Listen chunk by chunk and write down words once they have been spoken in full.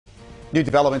New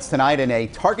developments tonight in a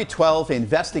Target 12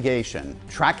 investigation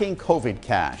tracking COVID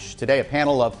cash. Today, a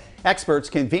panel of experts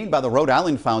convened by the Rhode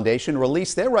Island Foundation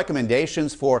released their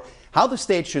recommendations for how the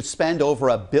state should spend over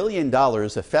 $1 billion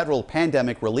of federal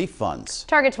pandemic relief funds.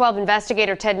 Target 12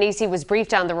 investigator Ted Nesi was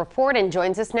briefed on the report and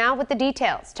joins us now with the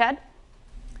details. Ted?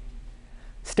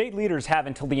 State leaders have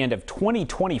until the end of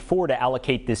 2024 to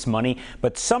allocate this money,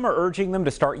 but some are urging them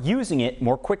to start using it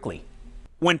more quickly.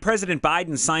 When President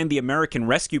Biden signed the American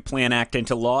Rescue Plan Act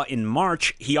into law in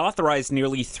March, he authorized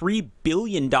nearly $3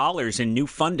 billion in new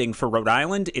funding for Rhode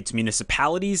Island, its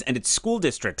municipalities, and its school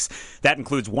districts. That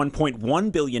includes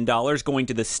 $1.1 billion going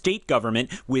to the state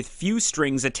government with few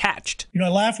strings attached. You know, I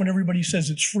laugh when everybody says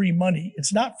it's free money.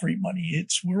 It's not free money.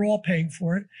 We're all paying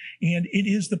for it, and it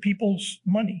is the people's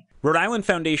money. Rhode Island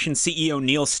Foundation CEO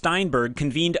Neil Steinberg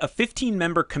convened a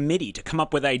 15-member committee to come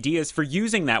up with ideas for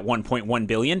using that $1.1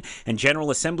 billion, and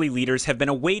General Assembly leaders have been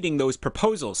awaiting those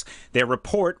proposals. Their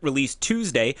report, released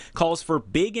Tuesday, calls for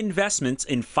big investments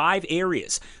in 5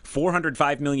 areas: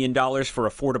 $405 million for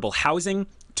affordable housing,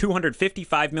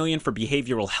 $255 million for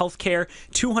behavioral health care,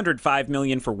 $205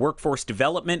 million for workforce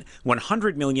development,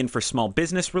 $100 million for small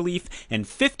business relief, and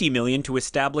 $50 million to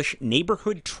establish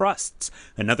neighborhood trusts.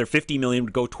 Another $50 million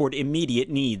would go toward immediate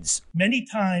needs. Many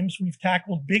times we've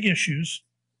tackled big issues,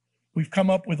 we've come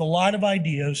up with a lot of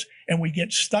ideas, and we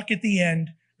get stuck at the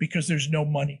end because there's no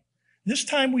money. This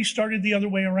time we started the other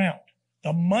way around.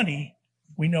 The money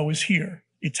we know is here.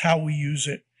 It's how we use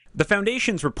it. The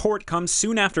foundation's report comes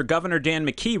soon after Governor Dan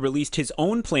McKee released his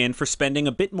own plan for spending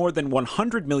a bit more than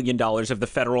 $100 million of the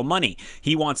federal money.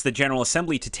 He wants the General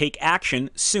Assembly to take action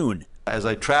soon. As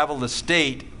I travel the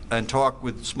state and talk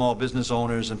with small business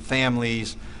owners and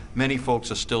families, many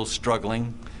folks are still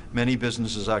struggling. Many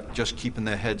businesses are just keeping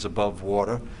their heads above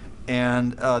water,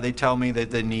 and they tell me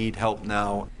that they need help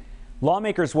now.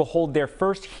 Lawmakers will hold their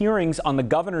first hearings on the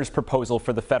governor's proposal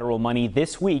for the federal money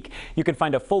this week. You can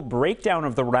find a full breakdown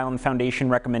of the Rhode Island Foundation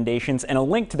recommendations and a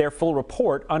link to their full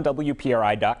report on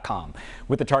WPRI.com.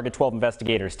 With the Target 12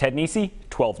 investigators, Ted Nesi,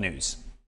 12 News.